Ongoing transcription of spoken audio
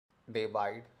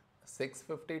divide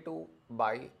 652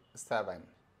 by 7.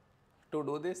 To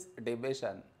do this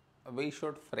division, we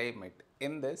should frame it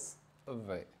in this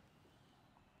way.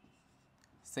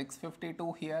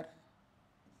 652 here,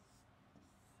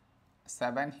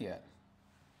 7 here.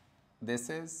 This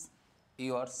is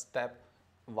your step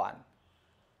 1.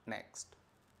 Next,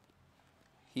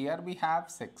 here we have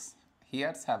 6,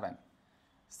 here 7.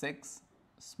 6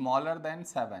 smaller than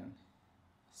 7.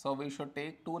 So we should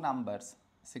take two numbers,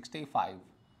 65.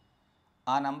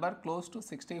 A number close to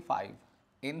 65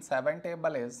 in 7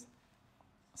 table is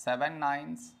 7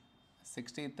 nines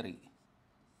 63.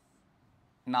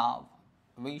 Now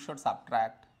we should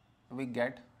subtract, we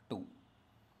get 2.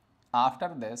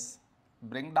 After this,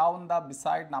 bring down the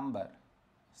beside number,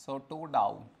 so 2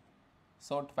 down,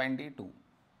 so 22.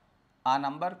 A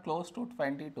number close to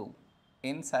 22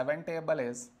 in 7 table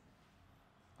is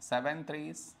 7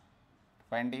 threes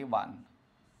 21.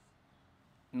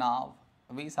 Now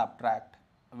we subtract,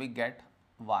 we get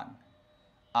 1.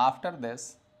 After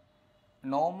this,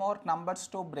 no more numbers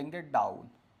to bring it down.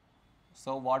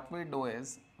 So what we do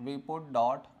is, we put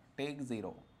dot, take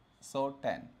 0, so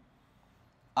 10.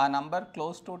 A number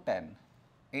close to 10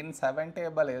 in 7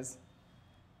 table is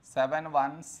 7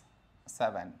 ones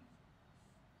 7.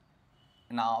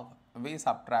 Now we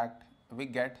subtract, we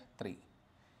get 3.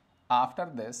 After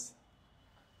this,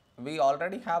 we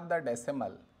already have the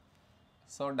decimal,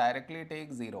 so directly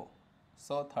take 0,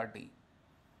 so 30.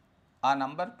 A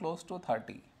number close to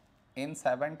 30 in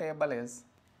 7 table is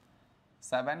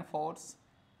 7 fours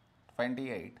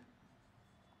 28.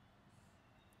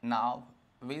 Now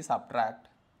we subtract,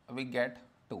 we get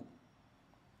 2.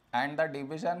 And the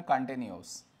division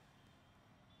continues.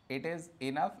 It is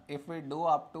enough if we do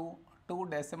up to 2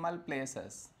 decimal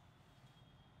places